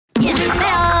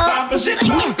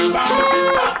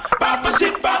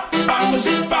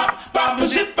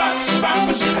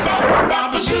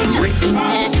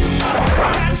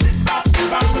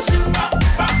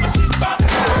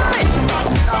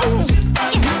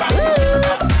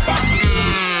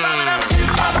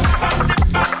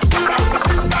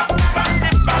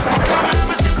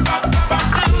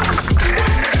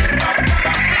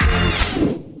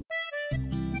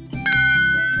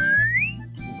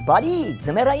Բարի,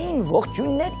 ձմեռային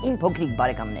ողջույններ իմ փոքրիկ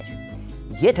բարեկամներ։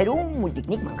 Եթերում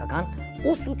մուլտիկնիկ մանկական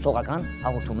ուսուցողական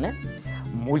հաղորդումն է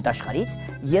մուլտ աշխարհից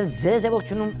եւ ձեզ է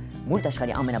ողջունում մուլտ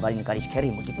աշխարհի ամենաբարի նկարիչ Քերի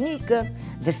Multiknik-ը,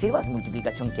 ձեր սիրված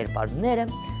մուլտիպլիկացիոն կերպարները,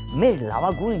 մեր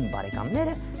լավագույն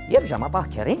բարեկամները եւ ժամապահ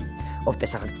Քերին, ով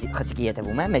տեսախցիկի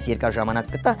ետևում է, մեզ երկար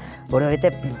ժամանակ կտա,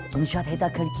 որովհետեւ մի շատ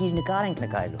հետաքրքիր նկար ենք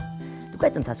նկարելու։ Դուք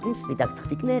այդ ընթացքում սպիտակ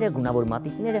թղթիկները, գունավոր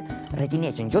մատիտները,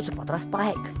 ռետինի ջնջոցը պատրաստ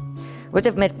պահեք։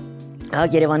 Որտեվ մեր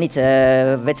Երևանից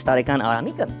 6 տարեկան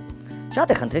Արամիկը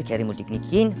շատ է խնդրել Քերի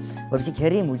Multiknik-ին, որպեսզի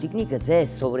Քերի Multiknik-ը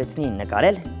ձեզ սովորեցնի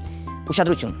նկարել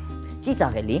ուշադրություն,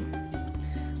 ծիծաղելի,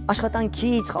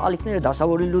 աշխատանքից խաղալիքները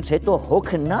դասավորելուց հետո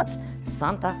հոգնած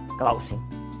Սանտա Կլաուսին։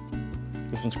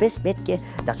 Ես ինչպես պետք է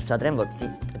դա ցուցադրեմ, որպեսզի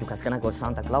դուք հասկանաք, որ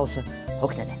Սանտա Կլաուսը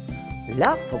հոգնել է։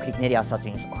 Լավ, փոքրիկների ասած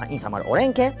ինձ համար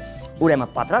օրենք է,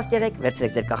 ուրեմն պատրաստ եղեք,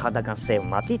 վերցրեք ձեր կախարդական սև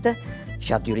մատիտը,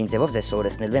 շատ դյուրին ձևով ձեզ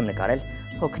սովորեցնելու եմ նկարել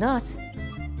հոգնած,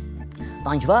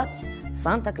 տանջված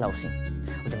Սանտա Կլաուսին։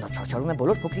 Որտեղ նա չարչարում է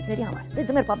բոլոր փոքրիկների համար։ Դե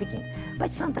Ձմեռ Պապիկին,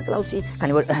 բայց Սանտա Կլաուսի,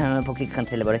 քանի որ փոքրիկ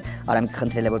խնդրել է, որ Արամիկ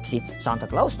խնդրել է, որպեսզի Սանտա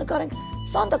Կլաուս նկարենք,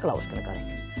 Սանտա Կլաուս կնկարենք։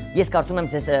 Ես կարծում եմ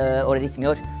ձեզ օրերից մի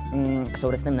օր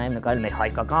կսովորեցնեմ նաև նկարել մեր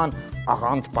հայկական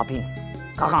աղանդ պապին,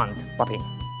 կաղանդ պապին,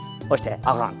 ոչ թե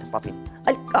աղանդ պապին,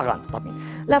 այլ կաղանդ պապին։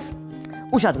 Լավ,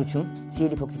 ուշադրություն,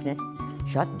 սիրելի փոքրիկներ,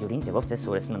 շատ դյուրին ձևով ձեզ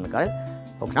սովորեցնում եմ նկարել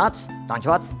հոգնած,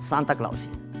 տանջված Սանտա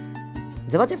Կլաուսին։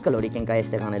 Ձևաձև կլորիկ ենք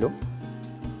այստեղ անելու։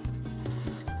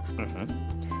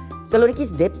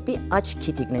 Կլորիկից դեպի աջ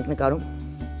քիթիկն ենք նկարում։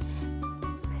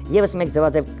 Եվս մեկ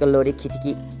ձևաձև կլորիկ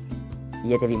քիթիկի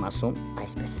ետևի մասում,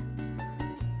 այսպես։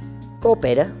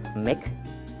 Կոպերը 1,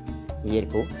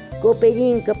 2,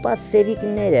 կոպերին կպած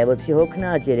սևիկները, որպեսզի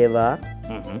հոգնած երևա։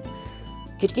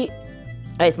 Քիթիկի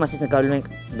այս մասից նկարելու ենք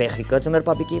բեղիկը Ձմեռ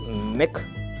Պապիկի 1,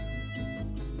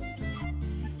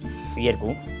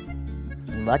 2,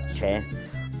 բաց չէ,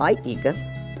 այտիկը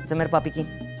Ձմեռ Պապիկի,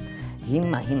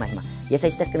 հիմա, ես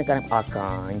այստեղ կնկարեմ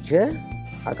ականջը,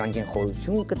 ականջին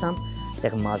խորություն կտամ,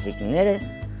 այստեղ մազիկները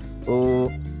ու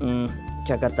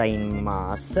ճակատային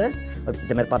մասը, որպեսզի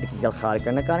Ձմեռ Պապիկի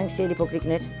գլխարկը նկարենք սիրելի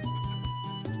փոքրիկներ։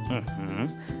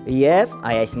 Եվ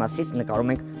այս մասից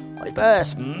նկարում ենք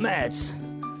այդպես մեծ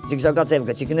զիգզագաձև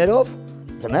գծիկներով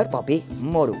Ձմեռ Պապի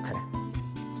մորուքը։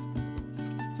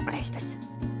 Այսպես։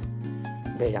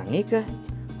 Բերանիկը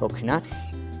հոգնած,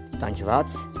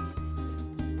 տանջված։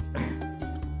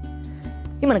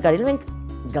 Հիմա նկարելու ենք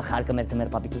գլխարկը մեր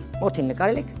Ձմեռ Պապիկի։ Մորթին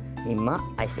նկարել եք, հիմա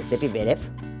այսպես դեպի վերև,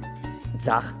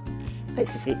 ձախ,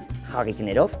 այսպեսի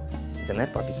խաղիկներով Ձմեռ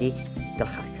Պապիկի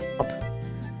գլխարկը։ Օպ։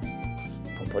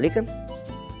 Փոմփոլիկը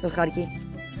գլխարկի։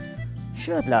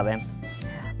 Շատ լավ է։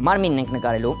 Մարմինն ենք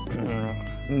նկարելու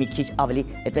մի քիչ ավելի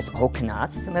այդպես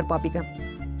հոգնած Ձմեռ Պապիկը։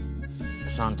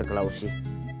 Սանտա Կլաուսի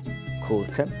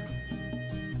քուրքը։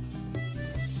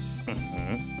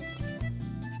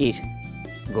 Իր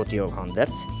գոտիով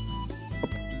հանդերձ,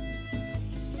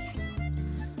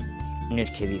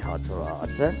 ներքևի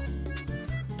հատվածը,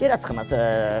 կերած խմած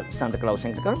Սանտա Կլաուս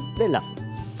ենք նկարում, դե լավ,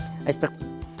 այսպես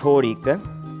փորիկը,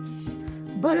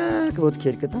 բարակ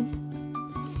ոտքեր կտամ,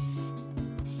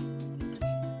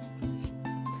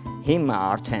 հիմա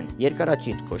արդեն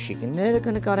երկարաճիտ կոշիկները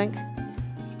կնկարենք,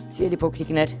 սիրելի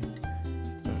փոքրիկներ,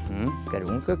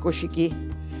 կրունկը կոշիկի,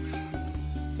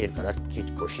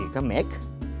 երկարաճիտ կոշիկը 1,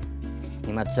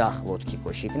 հիմա ձախ ոտքի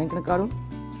կոշիկն ենք նկարում,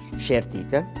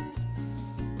 շերտիկը,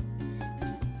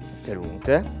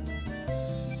 կրունկը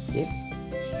և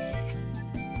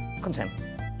խնդրեմ,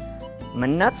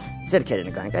 մնաց ձեռքերը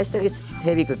նկարենք, այստեղից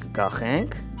թևիկը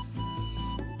կկախենք,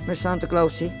 մեր Սանտա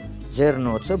Կլաուսի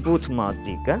ձեռնոցը,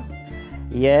 բութմատիկը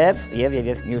և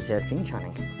մյուս ձեռքին ինչ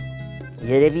անենք,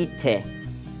 երևի թե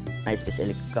այսպես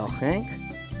էլի կկախենք,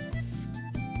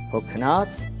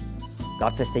 հոգնած,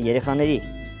 կարծես թե երեխաների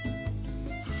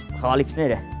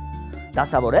խաղալիքները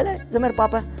դասավորել է Ձմեռ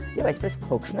Պապը և այսպես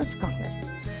հոգնած կանգնել։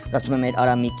 Կարծում եմ մեր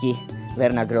Արամիկի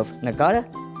վերնագրով նկարը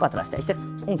պատրաստ է։ Այստեղ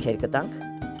ունքեր կտանք,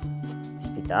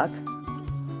 սպիտակ,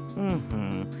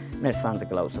 մեր Սանտա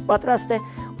Կլաուսը պատրաստ է,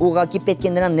 ուղղակի պետք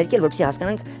է նրան ներկել, որպեսզի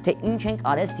հասկանանք, թե ինչ ենք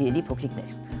արել սիրելի փոքրիկներ։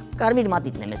 Կարմիր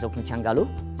մատիտն է մեզ օգնության գալու։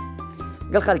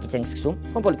 Գլխարկից ենք սկսում,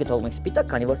 փոմփոլիկը թողում ենք սպիտակ,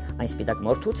 քանի որ այն սպիտակ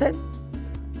մորթուց է։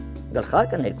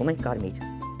 գլխարկը ներկում ենք կարմիր։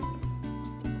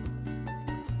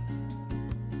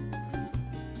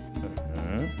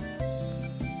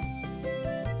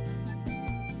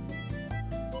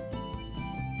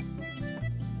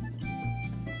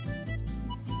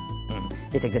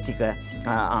 Եթե գծիկը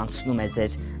անցնում է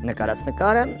ձեր նկարած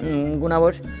նկարը,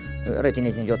 գունավոր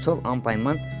ռետինայի միջոցով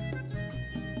անպայման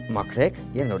մաքրեք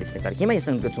եւ նորից նկարեք։ Հիմա ես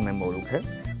ընդգծում եմ մորուքը,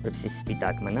 որպեսզի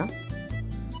սպիտակ մնա։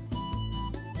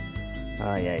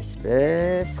 Այ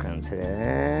այսպես,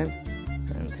 խնդրեմ։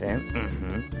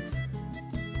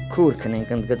 Քուրքն ենք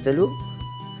ընդգծելու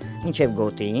մինչև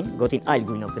գոտին այլ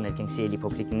գույնով կներկենք սիրելի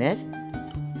փոքրիկներ։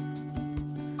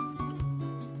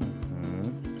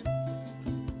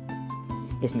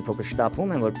 Ես մի փոքր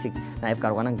շտապում եմ, որպեսզի նաև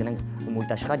կարողանանք գնանք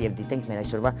մուլտաշխարհ եւ դիտենք մեր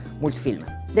այսօրվա մուլտֆիլմը։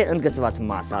 Դե ընդգծված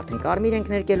մասը արդեն կարմիր ենք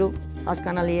ներկելու,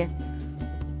 հասկանալի է։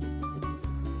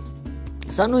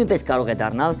 Սա նույնպես կարող է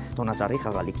դառնալ տոնածառի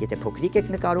խաղալիք, եթե փոքրիկ եք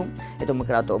նկարում, հետո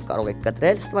մկրատով կարող եք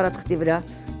կտրել ստվարաթղթի վրա,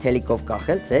 թելիկով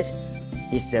կախել ձեր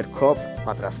իսկ ձեռքով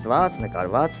պատրաստված,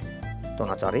 նկարված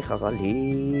տոնածառի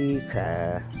խաղալիքը։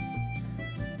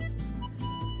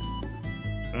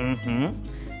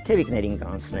 Թևիկներին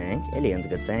կանցնենք, էլի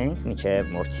ընդգծենք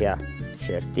մինչև մորթյա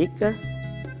շերտիկը։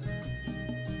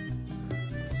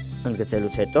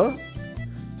 Ընդգծելուց հետո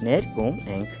ներկում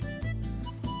ենք,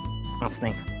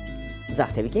 անցնենք ձախ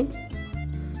թևիկին,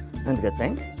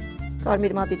 ընդգծենք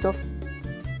կարմիր մատիտով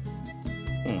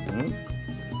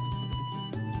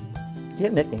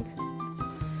և ներկենք։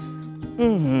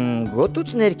 Գոտուց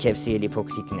ներքև սիրելի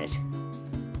փոքրիկներ,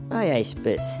 այ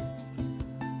այսպես,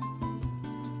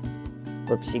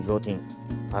 որպեսզի գոտին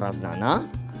առանձնանա,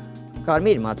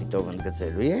 կարմիր մատիտով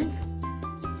ընդգծելու ենք,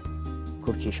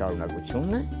 քուրքի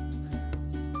շարունակությունն է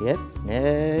և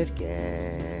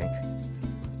ներկենք։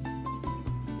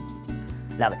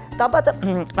 Լավ է, տաբատը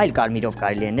այլ կարմիրով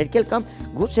կարելի է ներկել կամ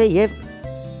գուցե և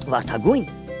վարդագույն,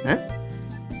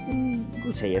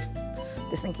 գուցե և,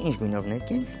 տեսնենք ինչ գույնով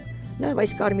ներկենք, լավ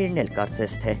այս կարմիրն էլ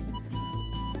կարծես թե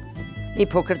մի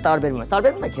փոքր տարբերվում է,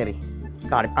 տարբերվում է քերի,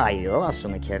 այո,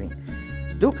 ասում է քերին,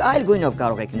 դուք այլ գույնով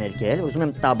կարող եք ներկել, ուզում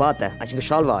եմ տաբատը, այսինքն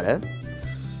շալվարը,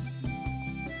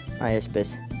 այսպես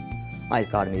այլ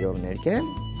կարմիրով ներկեմ,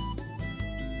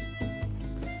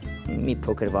 մի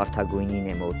փոքր վարդագույնին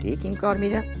է մոտիկ իմ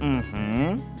կարմիրը,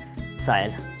 սա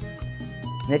էլ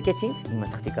ներկեցինք, հիմա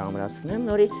թղթիկը ամրացնեմ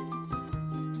նորից,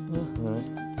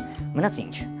 մնաց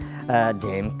ինչ,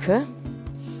 դեմքը,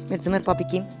 մեր ձմեռ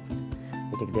պապիկի,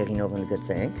 եկեք դեղինով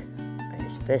ընդգծենք,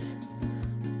 այսպես,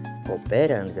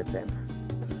 կոպերը ընդգծեմ,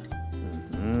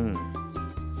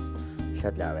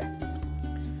 շատ լավ է,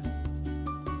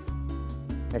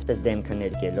 այսպես դեմքը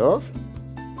ներկելով,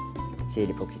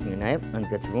 սիրելի փոքրիկներ նաև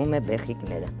ընդգծվում է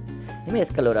բեղիկները։ Հիմա ես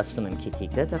կլորացնում եմ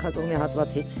քիթիկը ծխակողմի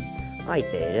հատվածից,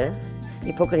 այտերը,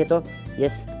 մի փոքր հետո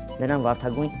ես նրան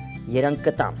վարդագույն երանգ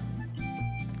կտամ։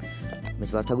 Մեզ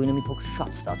վարդագույնը մի փոքր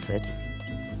շատ ստացվեց,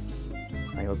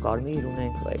 այն որ կարմիր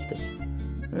ունենք, այսպես,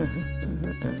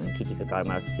 քիթիկը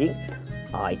կարմարացինք,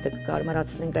 այտը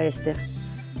կկարմարացնենք այստեղ,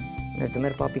 մեր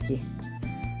ձմեռ պապիկի,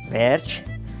 վերջ,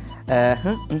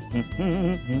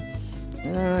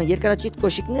 երկարաճիտ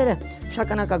կոշիկները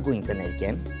շագանակագույն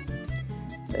կներկեմ,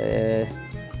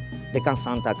 դեկան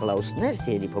Սանտա Կլաուսներ,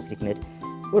 սիրելի փոքրիկներ,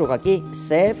 որ ուղղակի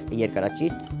սև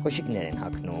երկարաճիտ կոշիկներ են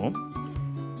հագնում,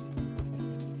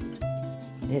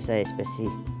 ես այսպեսի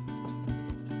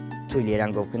թույլ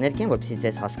երանգով կներկեմ, որպեսզի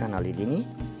ձեզ հասկանալի լինի,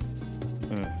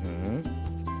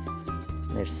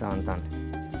 մեր Սանտան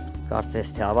կարծես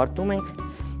թե ավարտում ենք,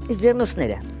 իսկ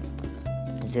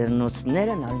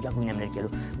ձեռնոցները նարնջագույն եմ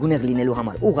ներկելու, գունեղ լինելու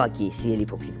համար ուղղակի սիրելի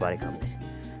փոքրիկ բարեկամներ։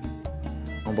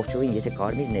 Ամբողջովին եթե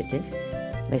կարմիր ներկենք,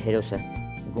 մեր հերոսը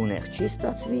գունեղ չի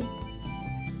ստացվի։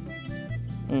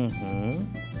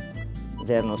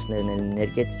 Ձեռնոցներն էլ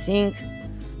ներկեցինք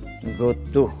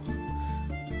գոտու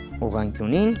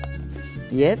ուղղանկյունին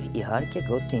և իհարկե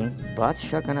գոտին բաց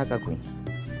շագանակագույն։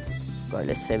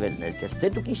 Կարելի է սև էլ ներկել։ Դե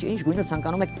դուք ինչ գույնով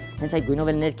ցանկանում եք, հենց այդ գույնով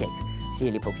էլ ներկեք։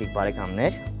 Սիրելի փոքրիկ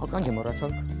բարեկամներ, ականջը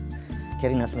մոռացանք։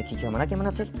 Քերին ասում է քիչ ժամանակ է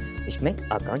մնացել, իսկ մենք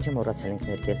ականջը մոռացել ենք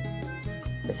ներկել։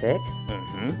 Տեսեք։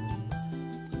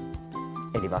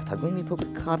 Էլի վարդագույն մի փոքր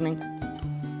կխառնենք։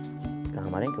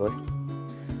 Կհամարենք, որ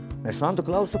մեր Սանտա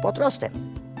Կլաուսը պատրաստ է։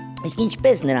 Իսկ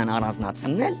ինչպես նրան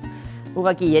առանձնացնել,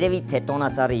 ուղղակի երևի թե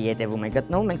տոնածառի ետևում է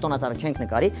գտնվում, մենք տոնածառը չենք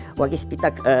նկարի, ուղղակի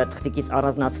սպիտակ թղթիկից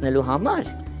առանձնացնելու համար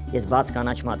ես բաց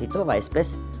կանաչ մատիտով այսպես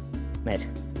մեր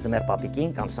ձմեռ պապիկին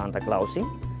կամ Սանտա Կլաուսին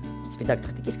սպիտակ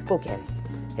թղթիկից կփոքեմ,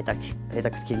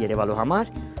 հետաքրքիր երևալու համար,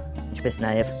 ինչպես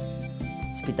նաև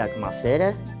սպիտակ մասերը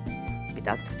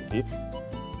սպիտակ թղթիկից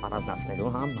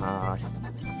առանձնացնելու համար,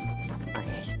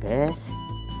 այսպես,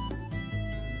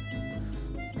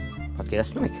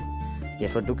 Պատկերացնում եք,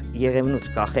 երբ որ դուք եղևնուց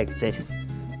կախեք ձեր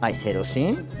այս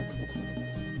հերոսին,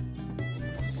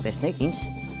 տեսնեք ինչ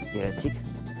գեղեցիկ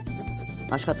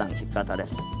աշխատանքի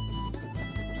կատարել։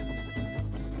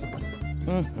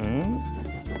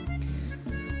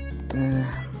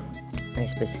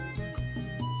 Այսպես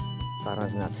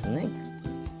առանձնացնենք։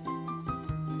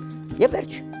 Եվ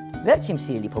վերջ իմ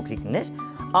սիրելի փոքրիկներ,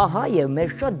 ահա եւ մեր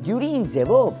շատ դյուրին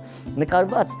ձևով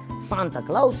նկարված Սանտա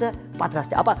Կլաուսը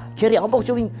պատրաստ է։ Ապա քերի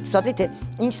ամբողջովին ցուցադրի թե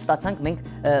ինչ ստացանք մենք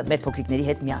մեր փոքրիկների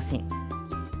հետ միասին։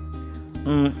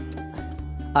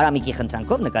 Արամիկի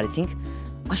խնդրանքով նկարեցինք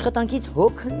աշխատանքից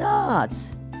հոգնած,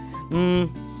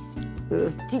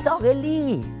 ծիծաղելի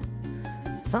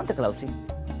Սանտա Կլաուսի։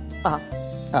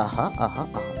 Ահա,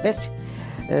 վերջ,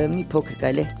 մի փոքր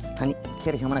կարելի է, քանի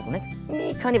քերի ժամանակ ունեք, մի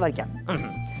քանի վայրկյան։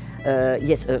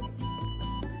 Ես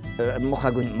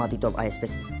մոխրագույն մատիտով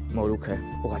այսպես մորուքը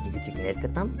ուղղակի գծիկներ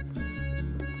կտամ։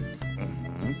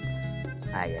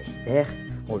 Այստեղ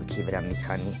մորուքի վրա մի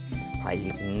քանի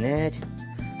փայլիկներ,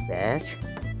 վերջ։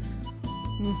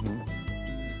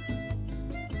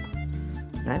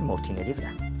 Նայ մորթիների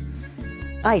վրա։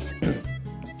 Այս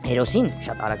հերոսին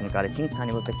շատ արագ նկարեցինք,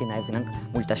 քանի որ պետք է նաև գնանք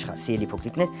մուլտաշխարհ, սիրելի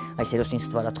փոքրիկներ, այս հերոսին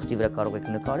ստվարաթղթի վրա կարող եք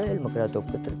նկարել, մկրատով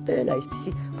կտրտել,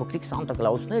 այսպիսի փոքրիկ Սանտա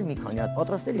Կլաուսներ մի քանի հատ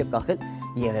պատրաստել եւ կախել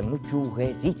եղևնու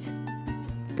ճյուղերից։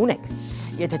 Ունեք։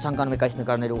 Եթե ցանկանում եք այս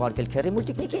նկարները ուղարկել քերի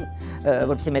մուլտիկնիկին,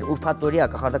 որպեսզի մեր ուրբաթօրյա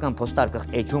կախարդական փոստարկղ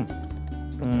էջում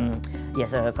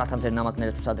ես կարդամ ձեր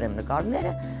նամակները ցուցադրեմ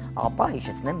նկարները, ապա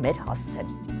հիշեցնեմ մեր հասցեն։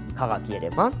 Քաղաք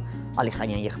Երևան,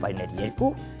 Ալիխանյան եղբայրներ 2,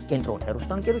 կենտրոն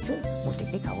հեռուստաընկերություն,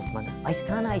 Multiknik հաղորդմանը։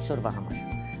 Այսքանը այսօրվա համար։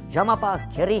 Ժամապահ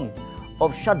քերին,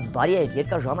 ով շատ բարի էր,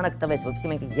 երկար ժամանակ տվեց,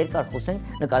 որպեսզի մենք երկար խոսենք,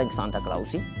 նկարենք Սանտա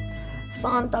Կլաուսին։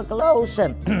 Սանտա Կլաուսը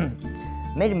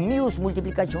մեր մյուս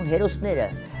մուլտիպլիկացիոն հերոսները,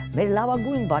 մեր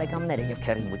լավագույն բարեկամները եւ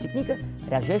քերի Multiknik-ը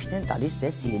հրաժեշտ են տալիս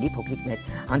ձեզ սիրելի փոքրիկներ։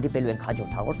 Հանդիպելու ենք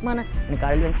հաջորդ հաղորդմանը,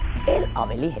 նկարելու ենք ել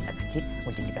ավելի հետաքրքիր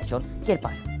մուլտիպլիկացիոն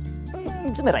կերպար։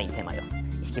 Ձմեռային թեմայով։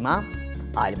 Իսկ հիմա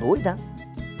այլ բույդա։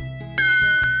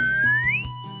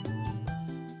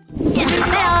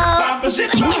 Papa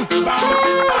zip, papa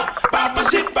zip, papa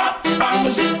zip, papa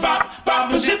zip, papa zip,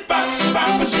 papa zip.